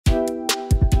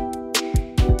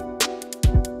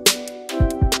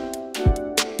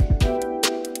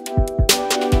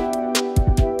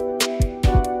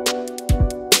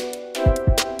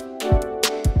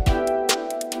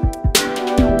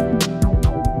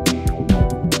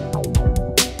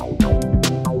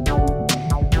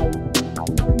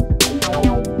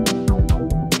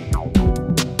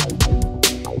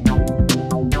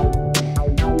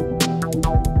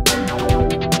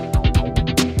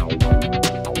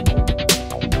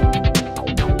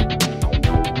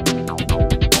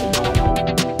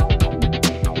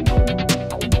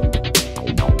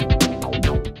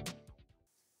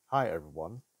Hi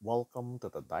everyone, welcome to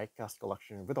the Diecast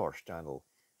collection with our channel.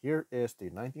 Here is the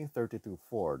 1932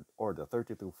 Ford or the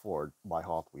 32 Ford by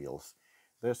Hot Wheels.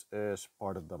 This is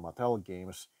part of the Mattel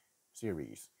Games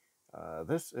series.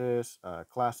 This is a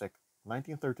classic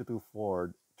 1932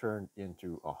 Ford turned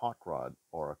into a hot rod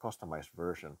or a customized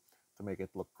version to make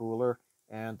it look cooler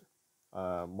and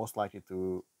most likely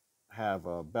to have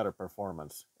a better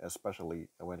performance, especially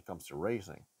when it comes to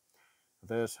racing.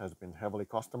 This has been heavily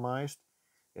customized.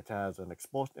 It has an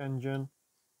exposed engine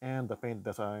and the paint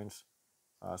designs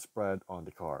spread on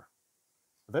the car.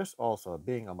 This also,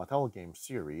 being a Mattel game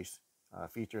series,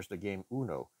 features the game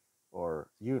Uno, or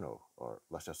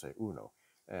let's just say Uno.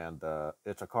 And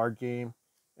it's a card game,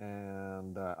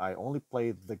 and I only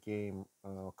played the game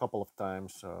a couple of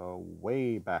times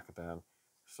way back then,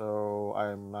 so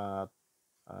I'm not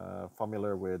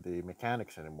familiar with the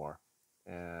mechanics anymore.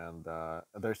 And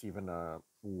there's even a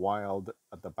wild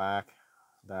at the back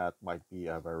that might be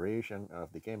a variation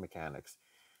of the game mechanics.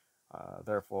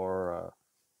 Therefore,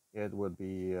 it would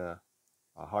be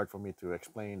hard for me to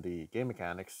explain the game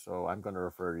mechanics, so I'm going to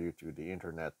refer you to the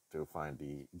internet to find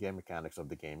the game mechanics of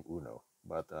the game Uno.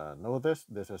 But know this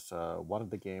is one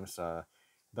of the games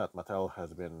that Mattel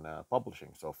has been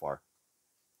publishing so far.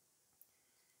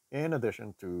 In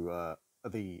addition to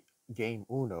the game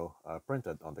Uno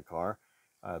printed on the car,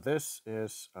 this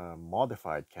is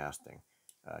modified casting.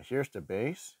 Here's the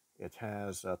base. It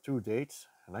has two dates,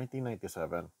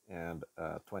 1997 and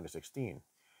 2016.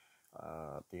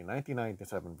 The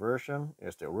 1997 version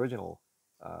is the original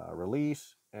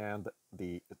release, and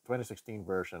the 2016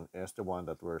 version is the one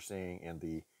that we're seeing in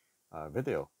the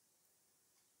video.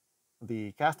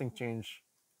 The casting change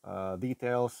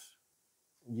details,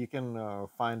 you can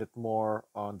find it more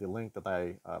on the link that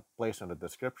I place in the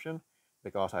description,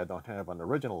 because I don't have an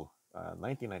original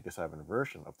 1997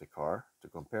 version of the car to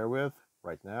compare with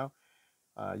right now.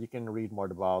 You can read more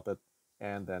about it,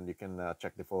 and then you can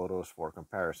check the photos for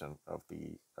comparison of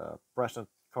the present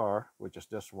car, which is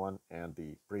this one, and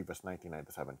the previous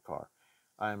 1997 car.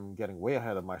 I'm getting way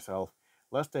ahead of myself.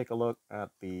 Let's take a look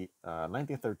at the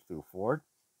 1932 Ford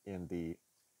in the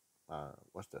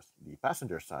what's this? The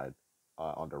passenger side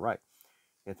on the right.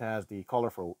 It has the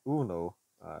colorful Uno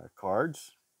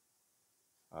cards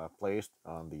placed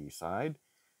on the side.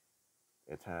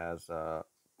 It has a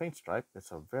paint stripe.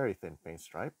 It's a very thin paint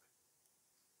stripe.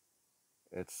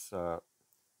 It's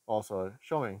also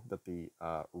showing that the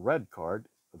red card,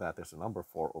 that is the number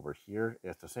 4 over here,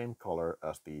 is the same color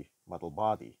as the metal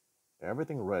body.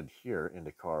 Everything red here in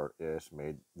the car is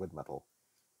made with metal.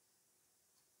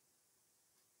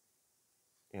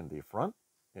 In the front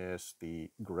is the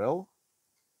grille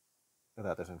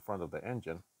that is in front of the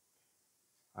engine.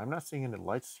 I'm not seeing any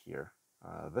lights here.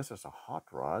 This is a hot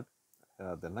rod.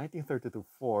 The 1932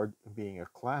 Ford, being a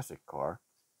classic car,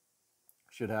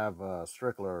 should have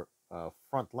circular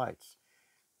front lights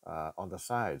on the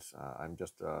sides. I'm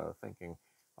just thinking,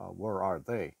 where are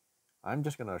they? I'm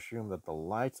just going to assume that the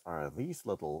lights are these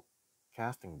little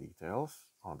casting details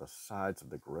on the sides of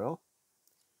the grille,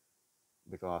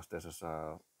 because this is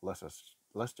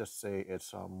let's just say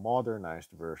it's a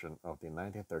modernized version of the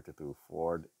 1932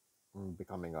 Ford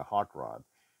becoming a hot rod.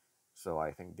 So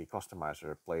I think the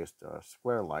customizer placed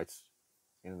square lights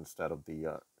instead of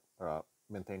the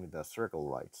maintaining the circle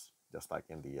lights, just like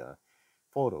in the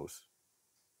photos.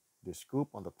 The scoop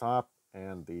on the top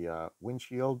and the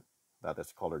windshield, that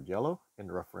is colored yellow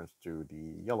in reference to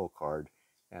the yellow card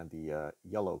and the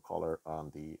yellow color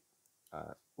on the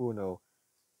Uno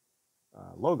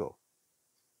logo.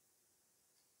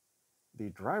 The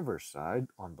driver's side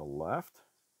on the left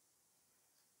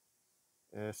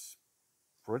is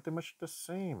pretty much the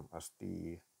same as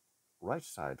the right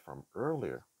side from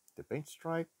earlier. The paint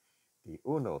stripe, the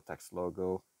Uno text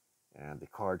logo, and the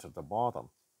cards at the bottom.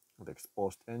 The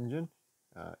exposed engine,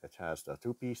 it has the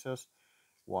two pieces.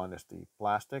 One is the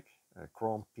plastic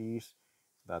chrome piece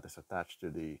that is attached to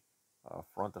the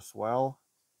front as well,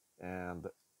 and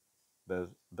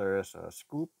there is a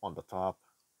scoop on the top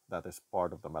that is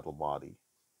part of the metal body.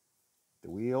 The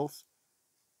wheels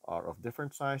are of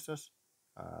different sizes.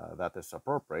 That is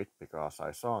appropriate, because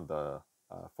I saw on the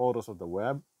photos of the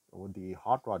web with the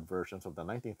hot rod versions of the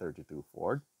 1932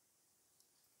 Ford,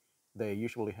 they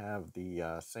usually have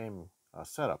the same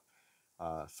setup.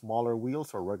 Smaller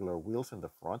wheels or regular wheels in the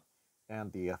front,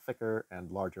 and the thicker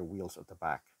and larger wheels at the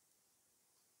back.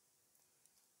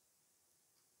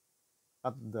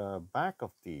 At the back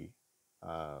of the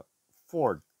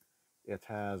Ford, it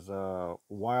has a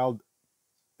wild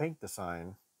paint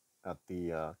design at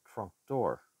the trunk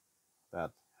door that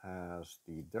has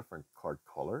the different card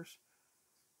colors,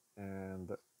 and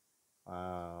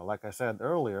Like I said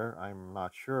earlier, I'm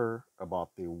not sure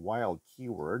about the wild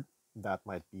keyword. That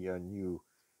might be a new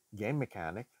game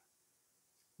mechanic,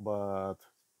 but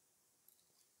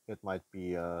it might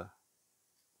be,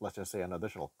 let's just say, an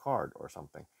additional card or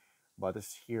something. But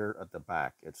it's here at the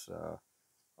back. It's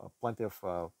plenty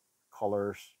of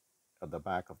colors at the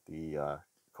back of the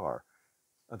car.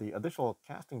 The additional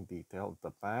casting detail at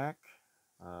the back,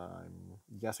 I'm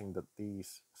guessing that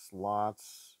these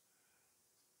slots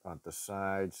on the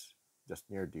sides, just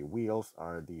near the wheels,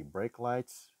 are the brake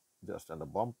lights, just on the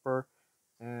bumper,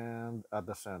 and at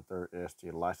the center is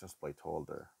the license plate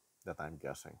holder that I'm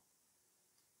guessing.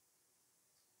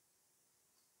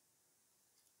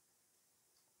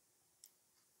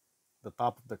 The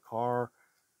top of the car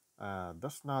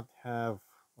does not have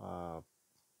uh,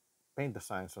 paint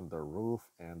designs on the roof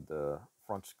and the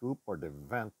front scoop or the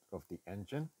vent of the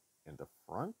engine in the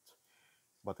front,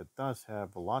 but it does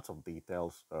have lots of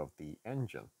details of the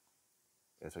engine.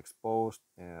 It's exposed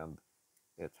and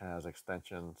it has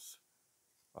extensions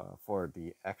for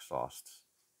the exhausts.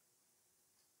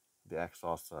 The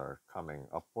exhausts are coming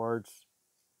upwards,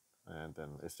 and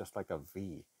then it's just like a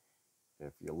V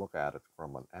if you look at it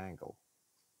from an angle.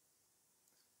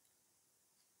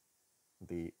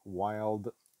 The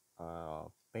wild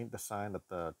paint design at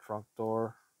the trunk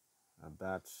door, and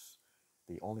that's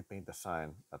the only paint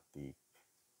design at the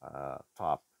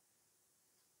top.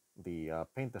 The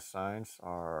paint designs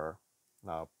are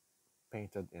now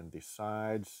painted in the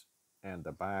sides and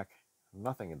the back,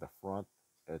 nothing in the front.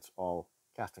 It's all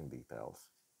casting details.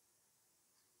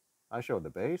 I showed the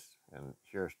base, and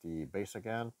here's the base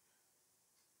again.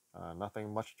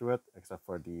 Nothing much to it except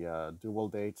for the dual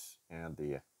dates and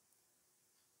the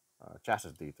chassis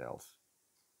details.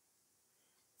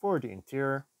 For the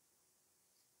interior,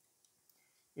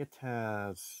 it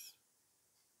has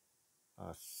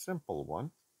a simple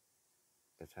one.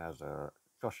 It has a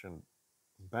cushioned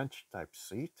bench type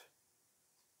seat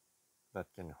that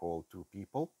can hold two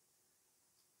people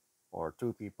or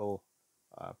two people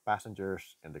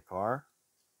passengers in the car.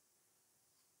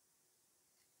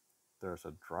 There's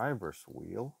a driver's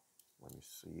wheel. Let me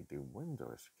see, the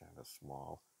window is kind of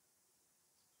small.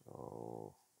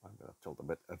 So I'm going to tilt a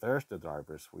bit. There's the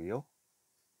driver's wheel.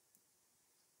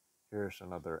 Here's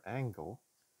another angle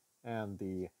and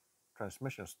the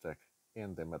transmission stick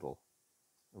in the middle.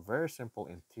 Very simple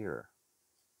interior.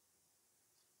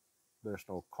 There's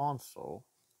no console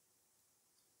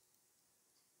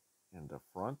in the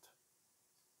front,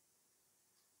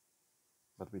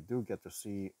 but we do get to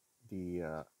see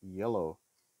the yellow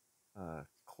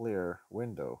clear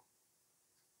window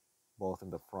both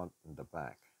in the front and the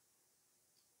back.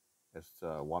 It's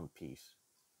one piece.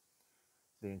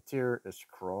 The interior is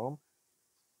chrome,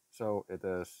 so it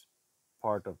is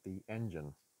part of the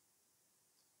engine.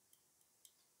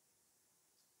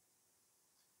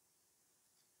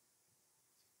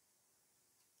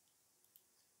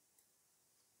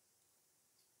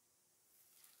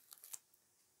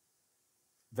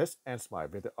 This ends my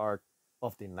video art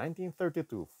of the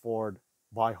 1932 Ford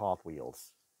by Hot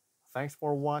Wheels. Thanks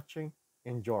for watching,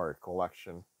 enjoy your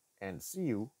collection, and see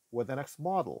you with the next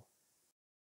model.